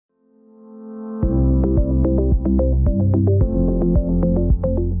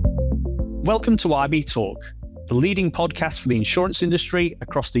Welcome to IB Talk, the leading podcast for the insurance industry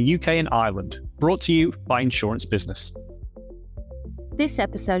across the UK and Ireland, brought to you by Insurance Business. This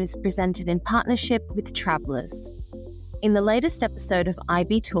episode is presented in partnership with Travellers. In the latest episode of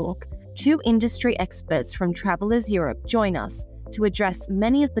IB Talk, two industry experts from Travellers Europe join us to address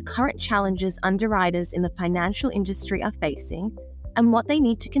many of the current challenges underwriters in the financial industry are facing and what they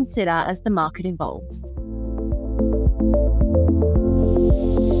need to consider as the market evolves.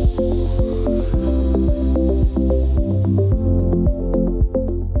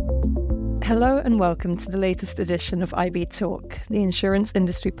 Hello and welcome to the latest edition of IB Talk, the insurance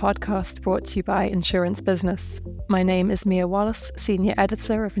industry podcast brought to you by Insurance Business. My name is Mia Wallace, Senior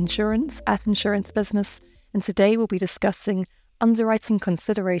Editor of Insurance at Insurance Business, and today we'll be discussing underwriting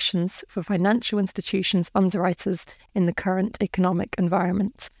considerations for financial institutions underwriters in the current economic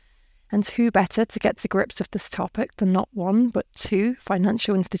environment. And who better to get to grips with this topic than not one, but two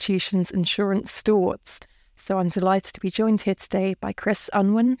financial institutions insurance stewards. So I'm delighted to be joined here today by Chris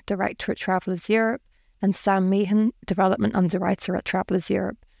Unwin, Director at Travellers Europe, and Sam Meehan, Development Underwriter at Travellers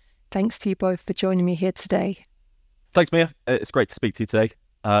Europe. Thanks to you both for joining me here today. Thanks, Mia. It's great to speak to you today.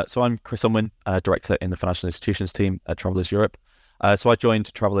 So I'm Chris Unwin, Director in the Financial Institutions team at Travellers Europe. So I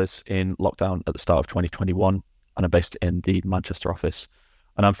joined Travellers in lockdown at the start of 2021, and I'm based in the Manchester office.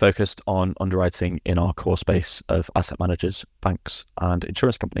 And I'm focused on underwriting in our core space of asset managers, banks, and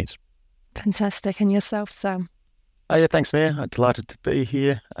insurance companies. Fantastic. And yourself, Sam? Yeah, thanks, Mia. I'm delighted to be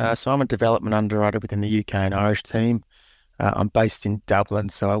here. So I'm a development underwriter within the UK and Irish team. I'm based in Dublin,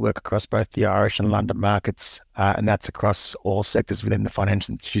 so I work across both the Irish and London markets, and that's across all sectors within the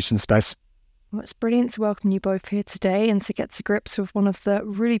financial institution space. Well, it's brilliant to welcome you both here today and to get to grips with one of the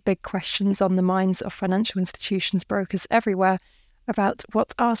really big questions on the minds of financial institutions brokers everywhere about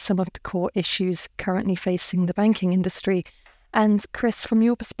what are some of the core issues currently facing the banking industry. And Chris, from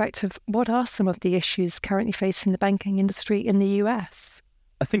your perspective, what are some of the issues currently facing the banking industry in the US?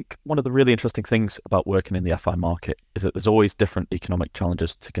 I think one of the really interesting things about working in the FI market is that there's always different economic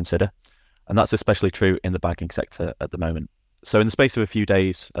challenges to consider. And that's especially true in the banking sector at the moment. So in the space of a few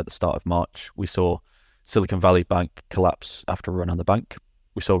days at the start of March, we saw Silicon Valley Bank collapse after a run on the bank.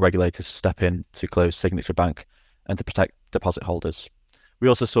 We saw regulators step in to close Signature Bank and to protect deposit holders. We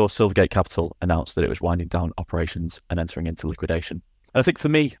also saw Silvergate Capital announce that it was winding down operations and entering into liquidation. And I think for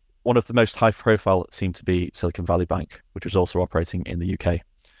me, one of the most high profile seemed to be Silicon Valley Bank, which was also operating in the UK.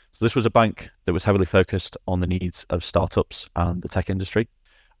 So this was a bank that was heavily focused on the needs of startups and the tech industry.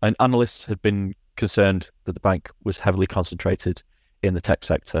 And analysts had been concerned that the bank was heavily concentrated in the tech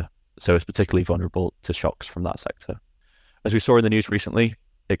sector, so it's particularly vulnerable to shocks from that sector. As we saw in the news recently,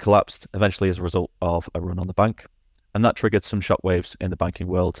 it collapsed eventually as a result of a run on the bank. And that triggered some shockwaves in the banking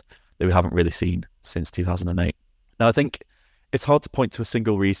world that we haven't really seen since 2008. Now, I think it's hard to point to a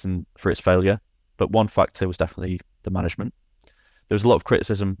single reason for its failure, but one factor was definitely the management. There was a lot of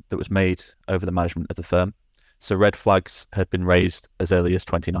criticism that was made over the management of the firm. So red flags had been raised as early as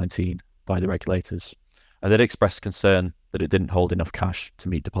 2019 by the regulators, and they'd expressed concern that it didn't hold enough cash to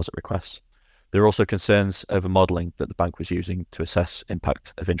meet deposit requests. There were also concerns over modelling that the bank was using to assess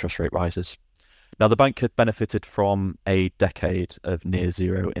impact of interest rate rises. Now, the bank had benefited from a decade of near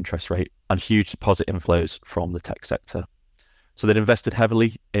zero interest rate and huge deposit inflows from the tech sector. So they'd invested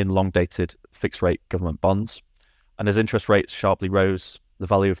heavily in long-dated fixed-rate government bonds. And as interest rates sharply rose, the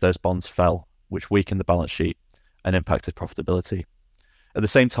value of those bonds fell, which weakened the balance sheet and impacted profitability. At the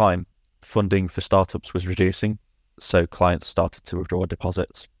same time, funding for startups was reducing, so clients started to withdraw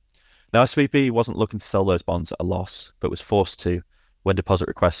deposits. Now, SVB wasn't looking to sell those bonds at a loss, but was forced to when deposit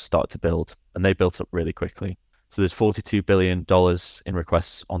requests started to build, and they built up really quickly. So there's $42 billion in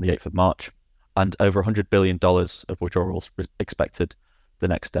requests on the 8th of March, and over $100 billion of withdrawals expected the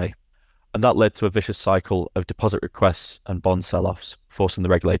next day. And that led to a vicious cycle of deposit requests and bond sell-offs, forcing the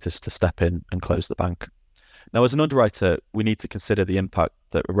regulators to step in and close the bank. Now, as an underwriter, we need to consider the impact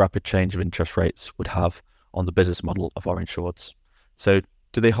that a rapid change of interest rates would have on the business model of our insureds. So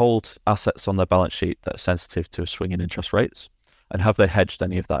do they hold assets on their balance sheet that are sensitive to a swing in interest rates? And have they hedged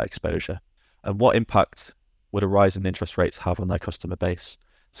any of that exposure? And what impact would a rise in interest rates have on their customer base?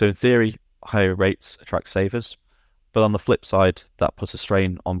 So in theory, higher rates attract savers, but on the flip side, that puts a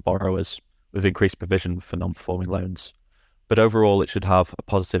strain on borrowers with increased provision for non-performing loans. But overall, it should have a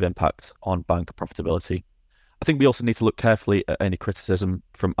positive impact on bank profitability. I think we also need to look carefully at any criticism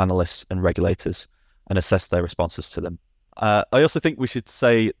from analysts and regulators and assess their responses to them. I also think we should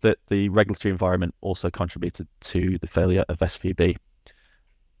say that the regulatory environment also contributed to the failure of SVB.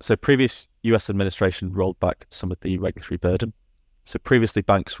 So previous US administration rolled back some of the regulatory burden. So previously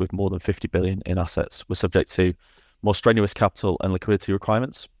banks with more than 50 billion in assets were subject to more strenuous capital and liquidity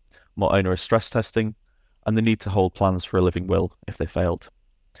requirements, more onerous stress testing, and the need to hold plans for a living will if they failed.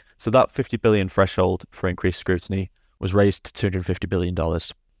 So that 50 billion threshold for increased scrutiny was raised to $250 billion,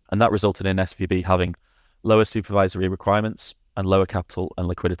 and that resulted in SVB having lower supervisory requirements and lower capital and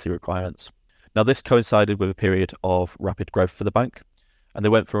liquidity requirements. Now, this coincided with a period of rapid growth for the bank, and they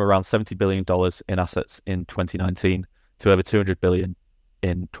went from around $70 billion in assets in 2019 to over $200 billion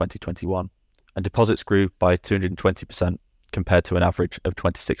in 2021, and deposits grew by 220% compared to an average of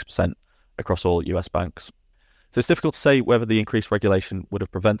 26% across all US banks. So it's difficult to say whether the increased regulation would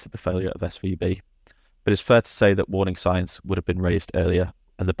have prevented the failure of SVB, but it's fair to say that warning signs would have been raised earlier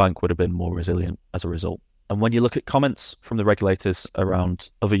and the bank would have been more resilient as a result. And when you look at comments from the regulators around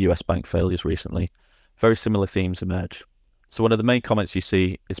other US bank failures recently, very similar themes emerge. So one of the main comments you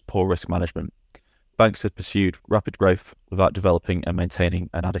see is poor risk management. Banks have pursued rapid growth without developing and maintaining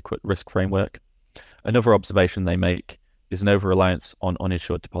an adequate risk framework. Another observation they make is an over-reliance on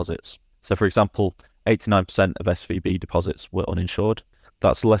uninsured deposits. So for example, 89% of SVB deposits were uninsured.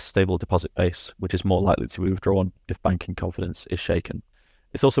 That's a less stable deposit base, which is more likely to be withdrawn if banking confidence is shaken.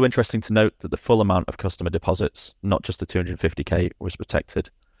 It's also interesting to note that the full amount of customer deposits, not just the 250k, was protected,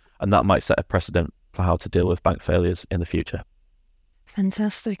 and that might set a precedent for how to deal with bank failures in the future.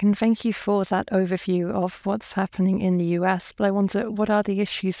 Fantastic, and thank you for that overview of what's happening in the US, but I wonder, what are the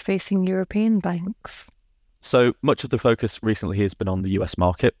issues facing European banks? So much of the focus recently has been on the US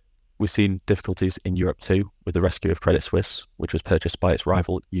market. We've seen difficulties in Europe too, with the rescue of Credit Suisse, which was purchased by its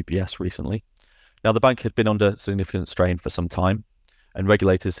rival UBS recently. Now, the bank had been under significant strain for some time, and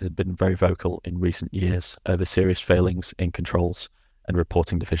regulators had been very vocal in recent years over serious failings in controls and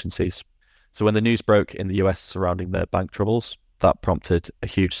reporting deficiencies. So when the news broke in the US surrounding their bank troubles, that prompted a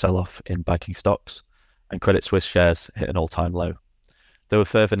huge sell-off in banking stocks, and Credit Suisse shares hit an all-time low. There were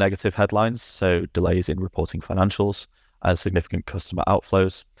further negative headlines, so delays in reporting financials and significant customer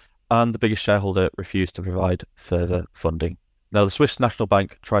outflows, and the biggest shareholder refused to provide further funding. Now, the Swiss National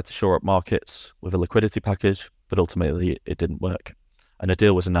Bank tried to shore up markets with a liquidity package, but ultimately it didn't work, and a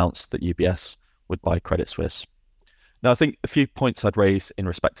deal was announced that UBS would buy Credit Suisse. Now, I think a few points I'd raise in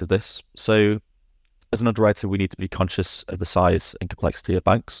respect of this. So, as an underwriter, we need to be conscious of the size and complexity of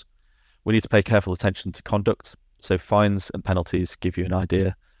banks. We need to pay careful attention to conduct, so fines and penalties give you an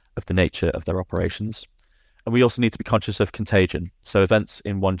idea of the nature of their operations. And we also need to be conscious of contagion, so events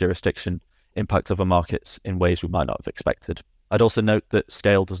in one jurisdiction impact other markets in ways we might not have expected. I'd also note that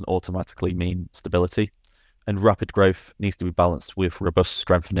scale doesn't automatically mean stability, and rapid growth needs to be balanced with robust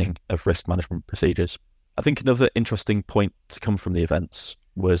strengthening of risk management procedures. I think another interesting point to come from the events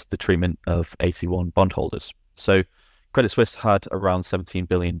was the treatment of AT1 bondholders. So Credit Suisse had around $17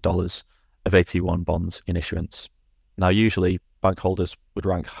 billion of AT1 bonds in issuance. Now, usually bank holders would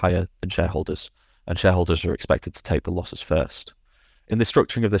rank higher than shareholders, and shareholders are expected to take the losses first. In the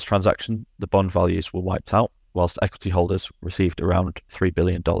structuring of this transaction, the bond values were wiped out, whilst equity holders received around $3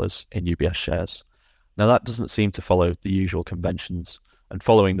 billion in UBS shares. Now, that doesn't seem to follow the usual conventions, and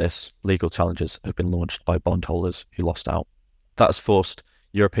following this, legal challenges have been launched by bondholders who lost out. That has forced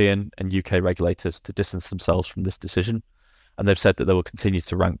European and UK regulators to distance themselves from this decision, and they've said that they will continue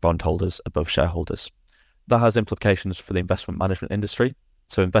to rank bondholders above shareholders. That has implications for the investment management industry,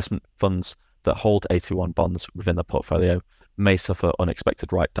 so investment funds that hold AT1 bonds within their portfolio may suffer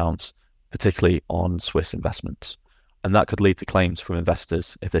unexpected write-downs, particularly on Swiss investments. And that could lead to claims from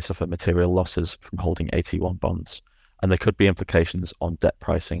investors if they suffer material losses from holding AT1 bonds. And there could be implications on debt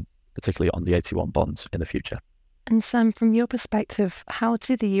pricing, particularly on the AT1 bonds in the future. And Sam, from your perspective, how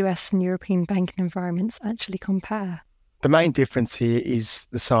do the US and European banking environments actually compare? The main difference here is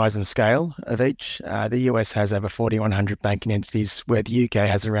the size and scale of each. The US has over 4,100 banking entities, where the UK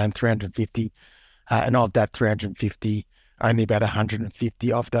has around 350, and of that 350, only about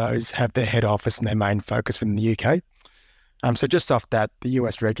 150 of those have their head office and their main focus within the UK. So just off that, the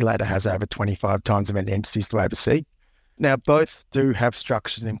US regulator has over 25 times the amount of entities to oversee. Now, both do have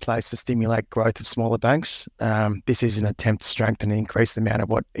structures in place to stimulate growth of smaller banks. This is an attempt to strengthen and increase the amount of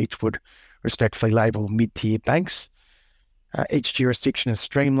what each would respectfully label mid-tier banks. Each jurisdiction is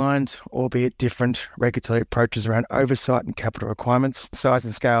streamlined, albeit different regulatory approaches around oversight and capital requirements. Size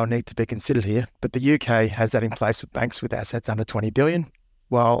and scale need to be considered here, but the UK has that in place with banks with assets under 20 billion,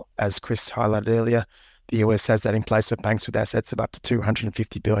 while, as Chris highlighted earlier, the US has that in place with banks with assets of up to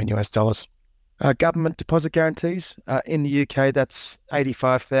 $250 billion US. Government deposit guarantees in the UK, that's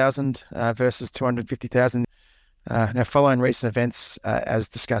 85,000 versus 250,000. Now, following recent events, as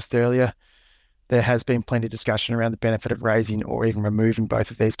discussed earlier, there has been plenty of discussion around the benefit of raising or even removing both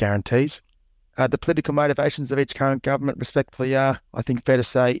of these guarantees. The political motivations of each current government respectively are, I think, fair to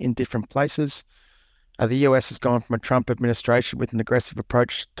say, in different places. The US has gone from a Trump administration with an aggressive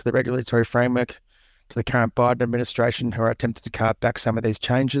approach to the regulatory framework to the current Biden administration, who are attempting to carve back some of these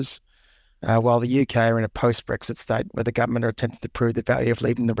changes, while the UK are in a post-Brexit state where the government are attempting to prove the value of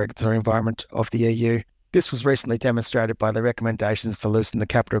leaving the regulatory environment of the EU. This was recently demonstrated by the recommendations to loosen the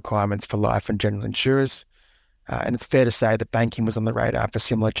capital requirements for life and general insurers. And it's fair to say that banking was on the radar for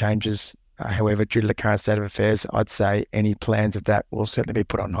similar changes. However, due to the current state of affairs, I'd say any plans of that will certainly be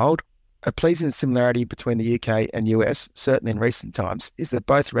put on hold. A pleasing similarity between the UK and US, certainly in recent times, is that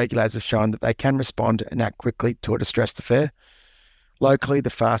both regulators have shown that they can respond and act quickly to a distressed affair. Locally,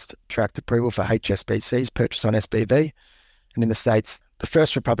 the fast-tracked approval for HSBC's purchase on SBV, and in the States, the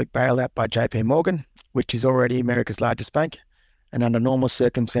First Republic bailout by JP Morgan, which is already America's largest bank, and under normal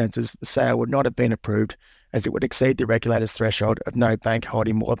circumstances, the sale would not have been approved as it would exceed the regulator's threshold of no bank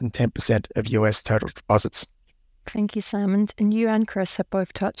holding more than 10% of US total deposits. Thank you, Sam. And you and Chris have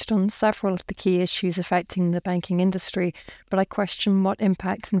both touched on several of the key issues affecting the banking industry, but I question what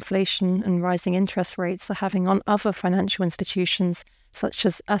impact inflation and rising interest rates are having on other financial institutions, such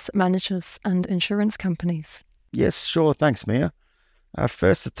as asset managers and insurance companies. Yes, sure. Thanks, Mia.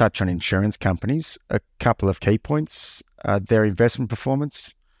 First, to touch on insurance companies, a couple of key points. Their investment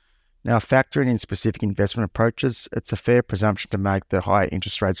performance. Now, factoring in specific investment approaches, it's a fair presumption to make that higher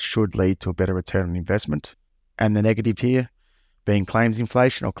interest rates should lead to a better return on investment. And the negative here being claims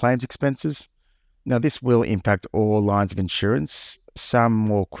inflation or claims expenses. Now, this will impact all lines of insurance, some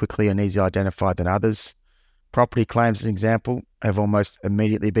more quickly and easily identified than others. Property claims, as an example, have almost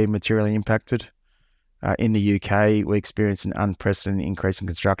immediately been materially impacted. In the UK, we experienced an unprecedented increase in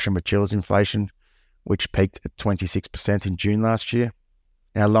construction materials inflation, which peaked at 26% in June last year.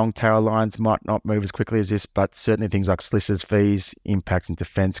 Now, long tail lines might not move as quickly as this, but certainly things like solicitors' fees, impacting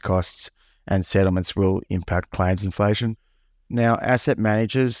defence costs, and settlements will impact claims inflation. Now, asset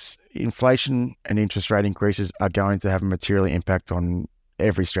managers, inflation and interest rate increases are going to have a material impact on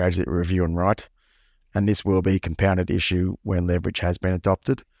every strategy that we review and write, and this will be a compounded issue when leverage has been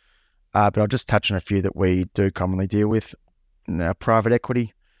adopted. But I'll just touch on a few that we do commonly deal with. Now, private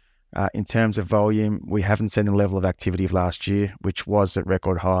equity, in terms of volume, we haven't seen the level of activity of last year, which was at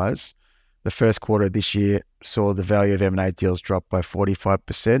record highs. The first quarter of this year saw the value of M&A deals drop by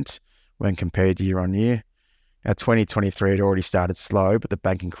 45%, when compared year on year. Now, 2023 had already started slow, but the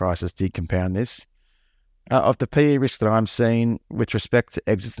banking crisis did compound this. Of the PE risk that I'm seeing with respect to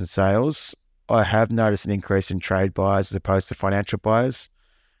exits and sales, I have noticed an increase in trade buyers as opposed to financial buyers.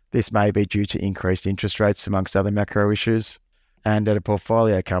 This may be due to increased interest rates amongst other macro issues. And at a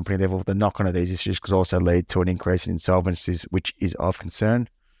portfolio company level, the knock-on of these issues could also lead to an increase in insolvencies, which is of concern.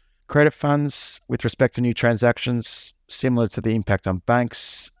 Credit funds, with respect to new transactions, similar to the impact on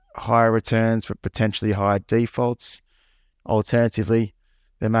banks, higher returns but potentially higher defaults. Alternatively,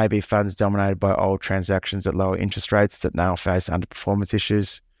 there may be funds dominated by old transactions at lower interest rates that now face underperformance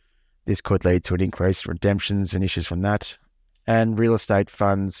issues. This could lead to an increase in redemptions and issues from that. And real estate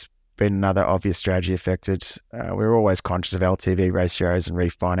funds been another obvious strategy affected. We're always conscious of LTV ratios and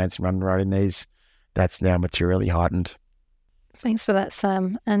refinancing and underwriting these. That's now materially heightened. Thanks for that,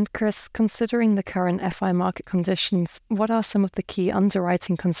 Sam. And Chris, considering the current FI market conditions, what are some of the key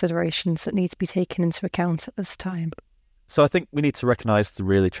underwriting considerations that need to be taken into account at this time? So I think we need to recognise the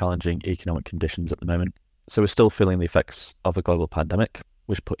really challenging economic conditions at the moment. So we're still feeling the effects of a global pandemic,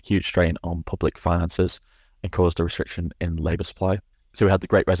 which put huge strain on public finances and caused a restriction in labour supply. So we had the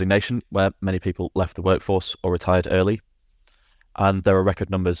Great Resignation, where many people left the workforce or retired early. And there are record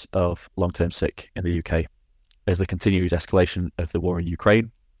numbers of long-term sick in the UK. There's the continued escalation of the war in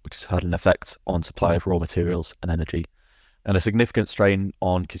Ukraine, which has had an effect on supply of raw materials and energy, and a significant strain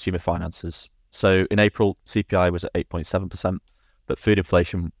on consumer finances. So in April, CPI was at 8.7%, but food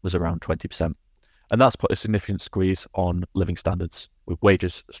inflation was around 20%. And that's put a significant squeeze on living standards, with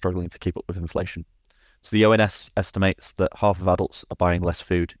wages struggling to keep up with inflation. So the ONS estimates that half of adults are buying less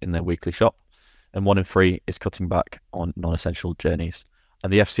food in their weekly shop, and 1 in 3 is cutting back on non-essential journeys.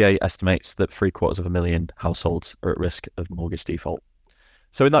 And the FCA estimates that 750,000 households are at risk of mortgage default.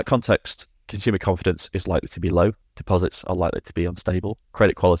 So in that context, consumer confidence is likely to be low, deposits are likely to be unstable,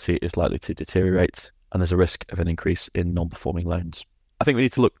 credit quality is likely to deteriorate, and there's a risk of an increase in non-performing loans. I think we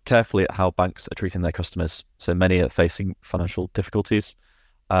need to look carefully at how banks are treating their customers. So many are facing financial difficulties.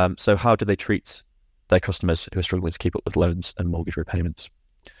 So how do they treat their customers who are struggling to keep up with loans and mortgage repayments?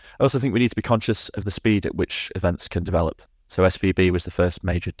 I also think we need to be conscious of the speed at which events can develop. So SVB was the first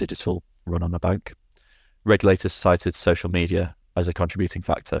major digital run on a bank. Regulators cited social media as a contributing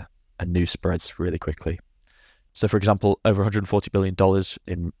factor, and news spreads really quickly. So for example, over $140 billion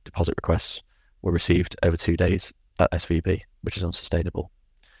in deposit requests were received over 2 days at SVB, which is unsustainable.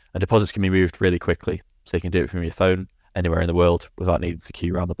 And deposits can be moved really quickly. so you can do it from your phone anywhere in the world without needing to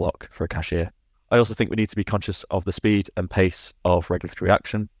queue around the block for a cashier. I also think we need to be conscious of the speed and pace of regulatory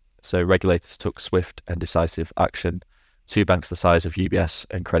action. So regulators took swift and decisive action. 2 banks the size of UBS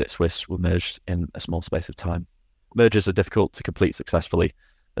and Credit Suisse were merged in a small space of time. Mergers are difficult to complete successfully.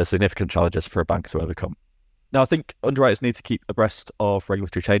 There's significant challenges for a bank to overcome. Now, I think underwriters need to keep abreast of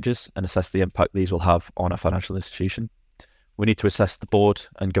regulatory changes and assess the impact these will have on a financial institution. We need to assess the board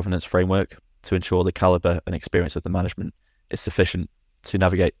and governance framework to ensure the calibre and experience of the management is sufficient to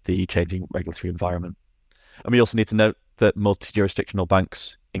navigate the changing regulatory environment. And we also need to note that multi-jurisdictional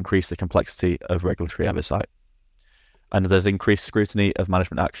banks increase the complexity of regulatory oversight. And there's increased scrutiny of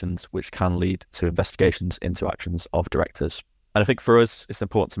management actions, which can lead to investigations into actions of directors. And I think for us, it's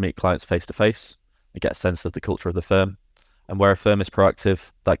important to meet clients face-to-face and get a sense of the culture of the firm. And where a firm is proactive,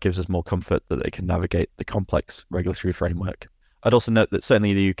 that gives us more comfort that they can navigate the complex regulatory framework. I'd also note that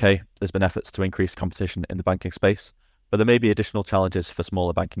certainly in the UK, there's been efforts to increase competition in the banking space, but there may be additional challenges for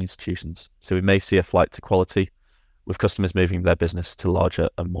smaller banking institutions. So we may see a flight to quality, with customers moving their business to larger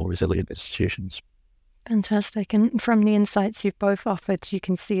and more resilient institutions. Fantastic. And from the insights you've both offered, you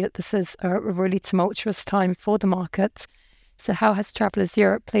can see that this is a really tumultuous time for the market. So how has Travellers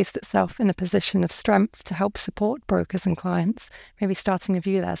Europe placed itself in a position of strength to help support brokers and clients? Maybe starting with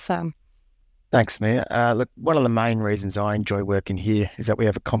you there, Sam. Thanks, Mia. Look, one of the main reasons I enjoy working here is that we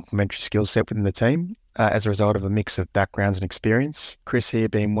have a complementary skill set within the team as a result of a mix of backgrounds and experience. Chris here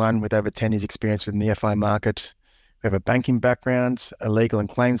being one with over 10 years experience within the FI market. We have a banking background, a legal and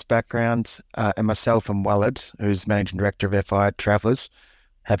claims background, and myself and Walid, who's Managing Director of FI at Travellers,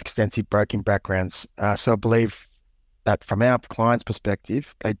 have extensive broking backgrounds. So I believe that from our clients'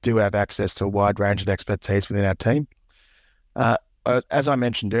 perspective, they do have access to a wide range of expertise within our team. As I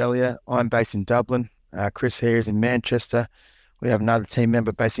mentioned earlier, I'm based in Dublin. Chris here is in Manchester. We have another team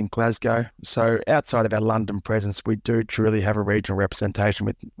member based in Glasgow. So outside of our London presence, we do truly have a regional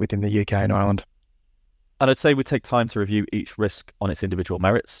representation within the UK and Ireland. And I'd say we take time to review each risk on its individual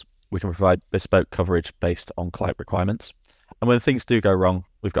merits. We can provide bespoke coverage based on client requirements. And when things do go wrong,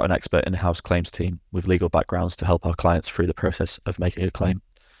 we've got an expert in-house claims team with legal backgrounds to help our clients through the process of making a claim.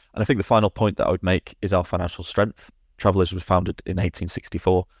 And I think the final point that I would make is our financial strength. Travellers was founded in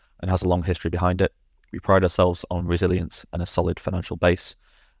 1864 and has a long history behind it. We pride ourselves on resilience and a solid financial base.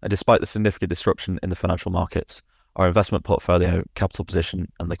 And despite the significant disruption in the financial markets, our investment portfolio, capital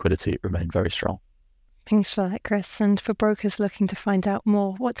position and liquidity remain very strong. Thanks for that, Chris. And for brokers looking to find out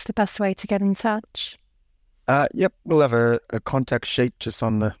more, what's the best way to get in touch? Yep, we'll have a contact sheet just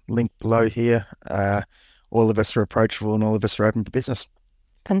on the link below here. All of us are approachable and all of us are open to business.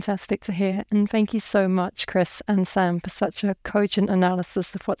 Fantastic to hear. And thank you so much, Chris and Sam, for such a cogent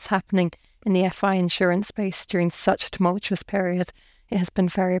analysis of what's happening in the FI insurance space during such a tumultuous period. It has been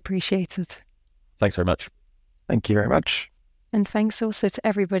very appreciated. Thanks very much. Thank you very much. And thanks also to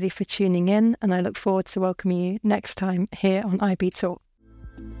everybody for tuning in, and I look forward to welcoming you next time here on IB Talk.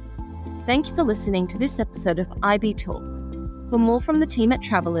 Thank you for listening to this episode of IB Talk. For more from the team at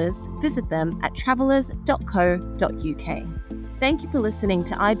Travellers, visit them at travellers.co.uk. Thank you for listening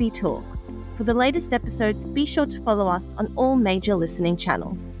to IB Talk. For the latest episodes, be sure to follow us on all major listening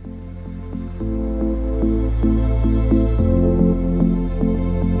channels.